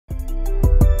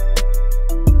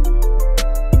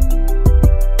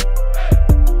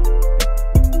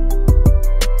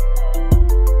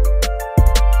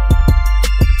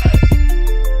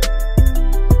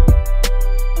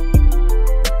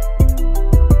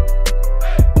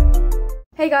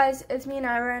Hey guys, it's me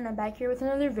Naira and I'm back here with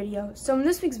another video. So in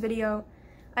this week's video,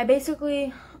 I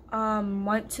basically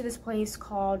went to this place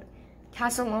called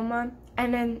Casa Loma,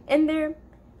 and then in there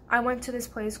I went to this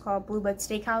place called Bluebird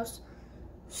Steakhouse.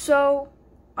 So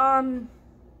to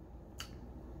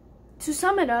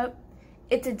sum it up,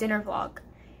 it's a dinner vlog.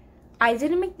 I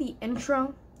didn't make the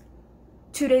intro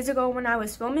 2 days ago when I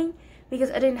was filming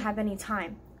because I didn't have any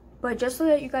time. But just so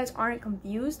that you guys aren't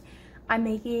confused, I'm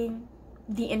making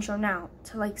the intro now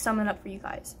to like sum it up for you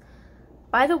guys.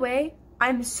 By the way,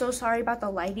 I'm so sorry about the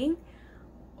lighting.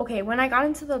 Okay, when I got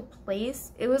into the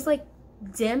place, it was like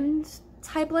dimmed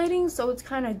type lighting, so it's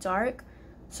kind of dark.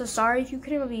 So sorry if you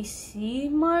couldn't really see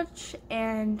much.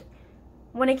 And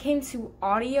when it came to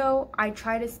audio, I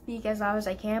try to speak as loud as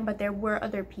I can, but there were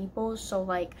other people, so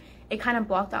like it kind of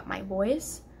blocked out my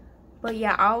voice. But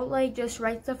yeah, I'll like just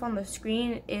write stuff on the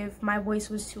screen if my voice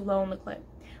was too low in the clip.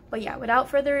 But yeah, without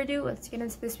further ado, let's get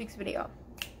into this week's video.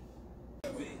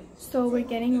 So we're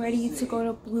getting ready to go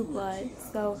to Blue Blood.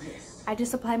 So I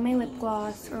just applied my lip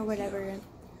gloss or whatever.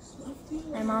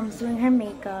 My mom's doing her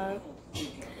makeup.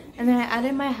 And then I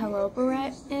added my Hello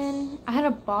barrette in. I had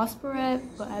a Boss barrette,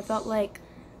 but I felt like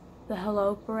the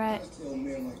Hello barrette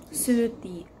suited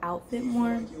the outfit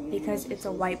more because it's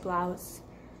a white blouse,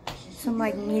 some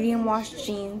like medium wash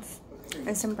jeans,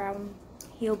 and some brown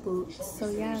heel boots.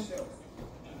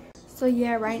 So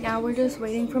yeah, right now we're just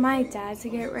waiting for my dad to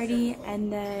get ready,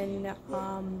 and then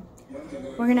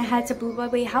we're gonna head to Blue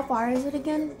Blood. Wait, how far is it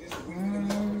again?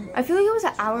 I feel like it was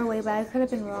an hour away, but I could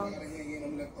have been wrong.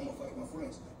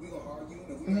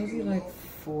 Maybe like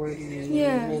 40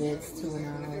 minutes to an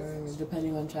hour,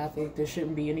 depending on traffic. There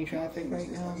shouldn't be any traffic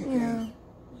right now. Yeah.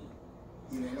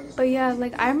 But yeah,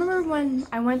 like I remember when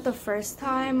I went the first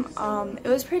time, it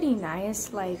was pretty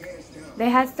nice. Like they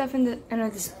had stuff in a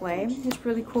display. It's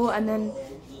really cool. And then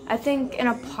I think in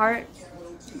a part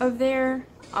of there,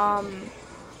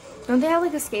 don't they have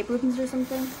like escape rooms or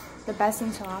something? The best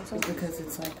in Toronto. Because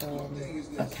it's like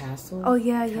a castle. Oh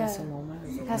yeah, Casa Loma.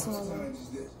 Casa Loma.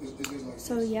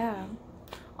 So yeah.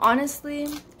 Honestly,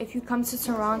 if you come to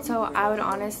Toronto, I would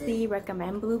honestly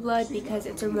recommend Blue Blood because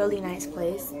it's a really nice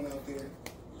place.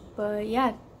 But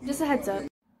yeah, just a heads up.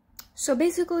 So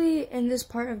basically, in this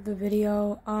part of the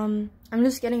video, I'm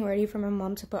just getting ready for my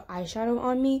mom to put eyeshadow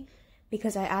on me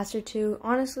because I asked her to.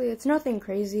 Honestly, it's nothing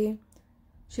crazy.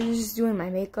 She was just doing my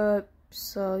makeup.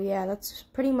 So yeah, that's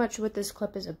pretty much what this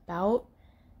clip is about.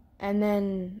 And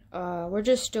then we're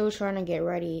just still trying to get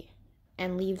ready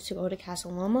and leave to go to Casa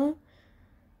Loma.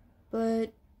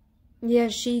 But yeah,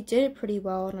 she did it pretty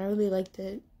well and I really liked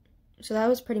it. So that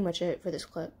was pretty much it for this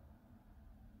clip.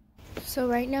 So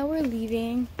right now we're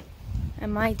leaving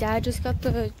and my dad just got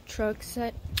the truck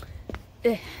started.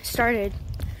 I'm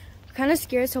kind of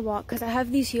scared to walk because I have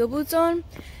these heel boots on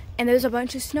and there's a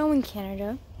bunch of snow in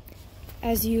Canada.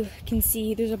 As you can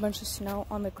see, there's a bunch of snow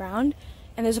on the ground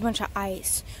and there's a bunch of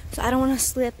ice. So I don't want to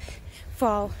slip,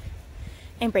 fall,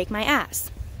 and break my ass.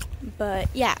 But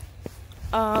yeah.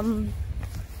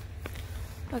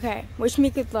 Okay, wish me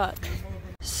good luck.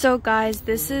 So guys,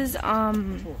 this is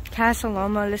Casa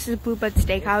Loma. This is Bluebird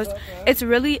Steakhouse. It's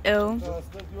really ill.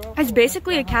 It's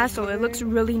basically a castle. It looks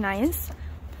really nice.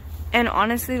 And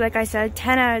honestly, like I said,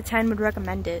 10 out of 10 would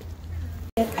recommend it.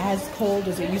 As cold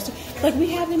as it used to. Like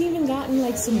we haven't even gotten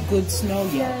like some good snow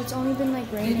yet. Yeah, it's only been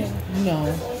like raining.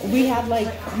 No, we had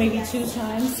like maybe 2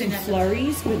 times some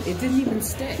flurries, but it didn't even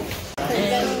stick.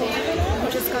 And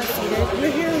We just got seated.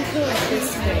 we're here until like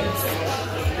this night.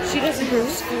 She doesn't go to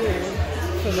school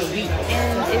for the week.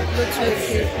 And it looks really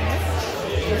cute.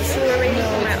 So we're waiting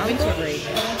for my uncle,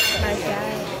 my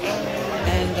dad,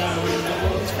 and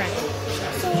his friend.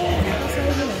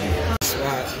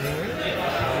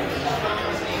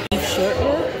 Short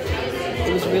rib,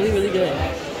 it was really, really good.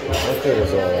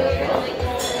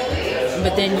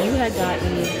 But then you had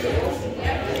gotten,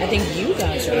 I think you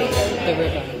got the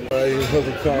ribeye. You put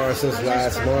the car since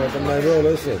last month. I'm like, bro,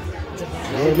 listen.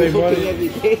 You want to make money every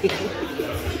day?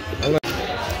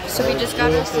 So we just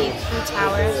got our seafood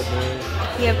tower.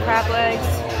 We have crab legs,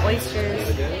 oysters,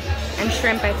 and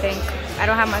shrimp, I think. I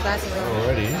don't have my glasses on.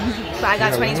 Already? But I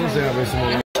got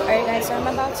 20/20. Alright guys, so I'm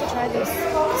about to try this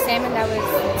salmon that was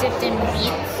dipped in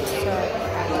meat. So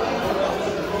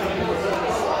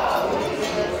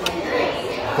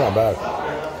It's not bad.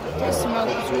 the smoke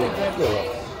is really good.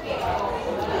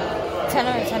 10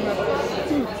 out of 10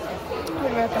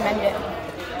 would recommend it.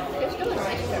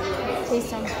 Taste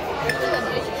some.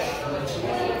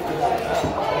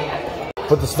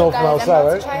 Put the snow from Guys, outside, I'm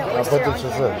about right? to try I'll oyster put on this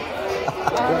camera.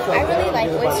 I really like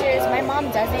oysters. My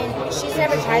mom doesn't. She's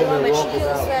never tried one, but she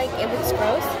feels like it looks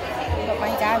gross. But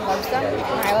my dad loves them.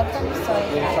 I love them. So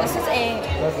yeah, this is I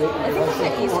think it's the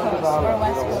East Coast or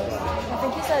West Coast. I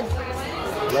think he said,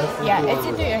 yeah, it's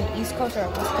either an East Coast or a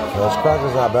West Coast. This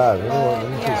cracker's not bad. You know what?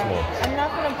 Let me taste more. I'm not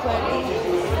gonna put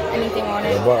anything on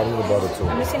it. I'm gonna butter too.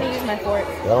 I'm just gonna use my fork.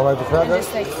 Y'all don't like the cracker? And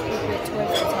just like scoop it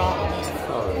towards the top.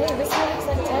 Hey, this one looks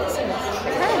like Texas.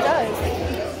 It kind of does.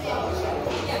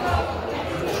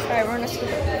 Alright, we're gonna scoop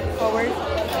it forward.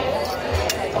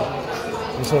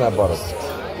 You see that butter?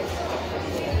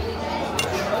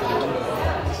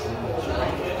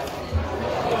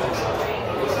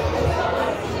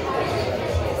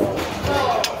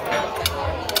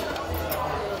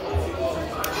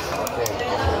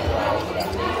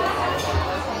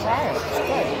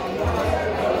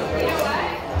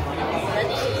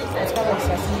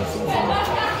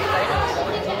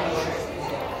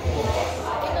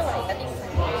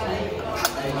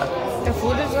 The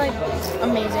food is like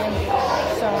amazing.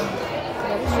 So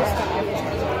let's just stop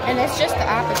there. And it's just the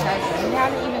appetizer. We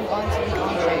haven't even gone to the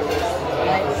entree.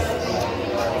 Like,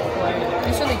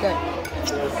 it's really good.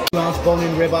 2-ounce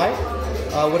bone-in ribeye.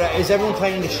 Is everyone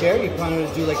planning to share? You planning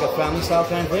to do like a family style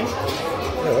kind of thing?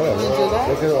 Yeah, We'll do that?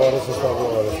 they can order some stuff.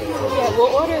 We'll order some stuff. Yeah,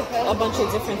 we'll order a bunch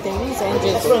of different things and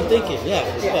just... That's what I'm thinking,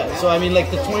 yeah. So I mean like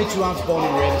the 22-ounce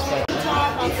bone-in rib is better.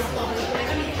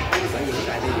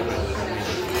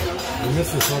 You're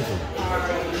missing something.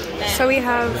 So we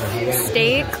have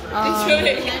steak,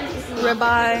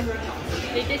 ribeye,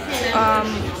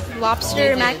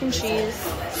 lobster mac and cheese,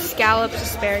 scallops,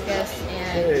 asparagus,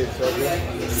 and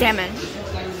salmon.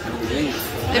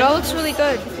 It all looks really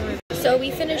good. So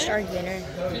we finished our dinner,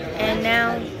 and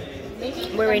now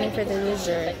we're waiting for the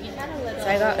dessert. So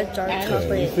I got a dark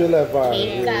chocolate You feel that vibe.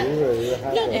 cake.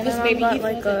 And then I got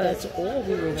like a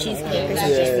cheesecake or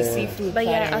something. But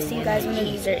yeah, I'll see you guys when the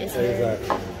dessert is here.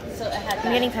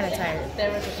 I'm getting kind of tired.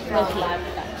 Low-key.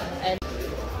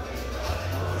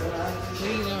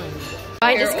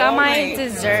 I just got my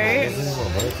dessert,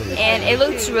 and it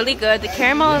looks really good. The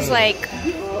caramel is like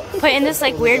put in this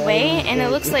like weird way, and it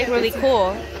looks like really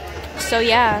cool. So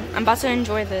yeah, I'm about to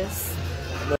enjoy this.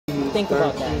 Think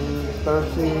about that.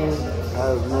 13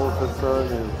 has more concern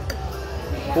than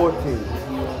 14,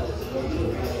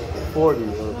 40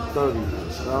 or 30.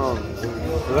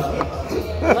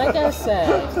 Like I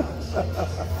said,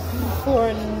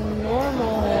 for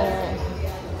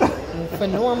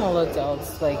normal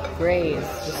adults, like Grace,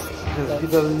 He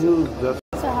doesn't use that.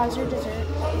 So how's your dessert?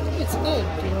 it's good.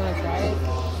 Do you want to try it?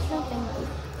 No, thank you.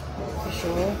 You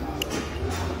sure?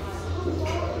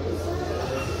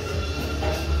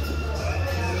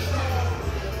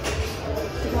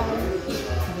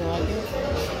 You like it?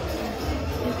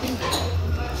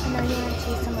 I know you want to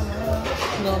taste some of mine.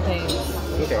 No thanks.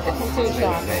 It's too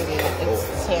chocolatey. It's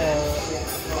too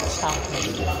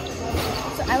chocolatey.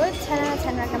 So I would 10 out of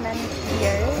 10 recommend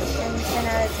yours, and 10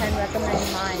 out of 10 recommend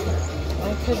mine. I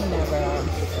could never.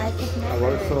 I could I never.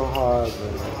 work so hard,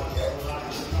 man.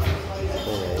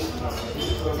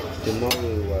 Not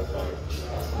really work hard.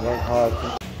 Work hard.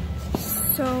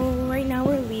 So right now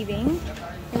we're leaving,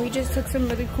 and we just took some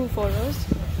really cool photos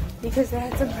because they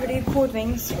had some pretty cool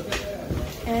things.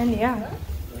 And yeah.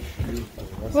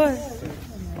 What?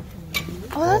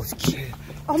 Oh, that's cute.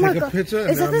 Oh my god. Is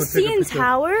that the CN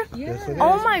Tower? Yeah. Yes,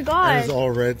 Oh my god. It's all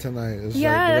red tonight. It's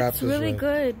Yeah, like that's really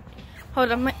good.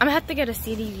 Hold on, I'm gonna have to get a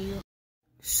CD view.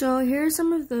 So here are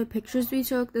some of the pictures we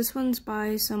took. This one's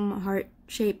by some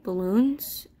heart-shaped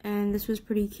balloons, and this was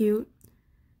pretty cute.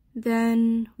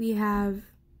 Then we have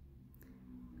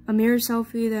a mirror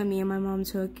selfie that me and my mom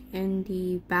took in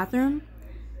the bathroom.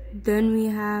 Then we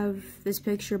have this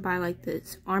picture by like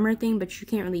this armor thing, but you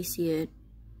can't really see it.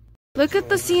 Look at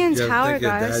the CN Tower,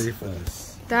 guys.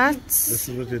 This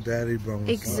is what your daddy brought.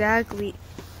 Exactly.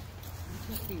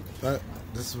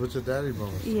 This is what your daddy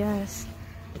brought. Yes.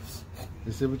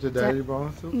 You see what your daddy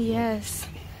brought to? Yes.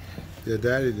 Your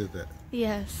daddy did that.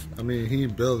 Yes. I mean, he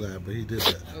didn't build that, but he did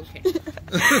that.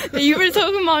 Okay. You were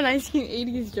talking about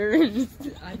 1980s Jordans.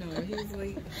 I know. He was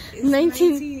like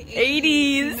 1980s.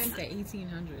 He meant the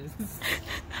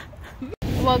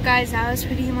 1800s. Well, guys, that was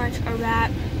pretty much a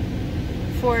wrap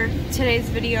for today's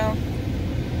video.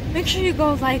 Make sure you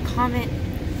go like, comment,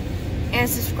 and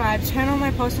subscribe. Turn on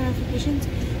my post notifications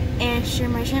and share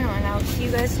my channel. And I'll see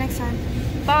you guys next time.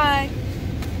 Bye.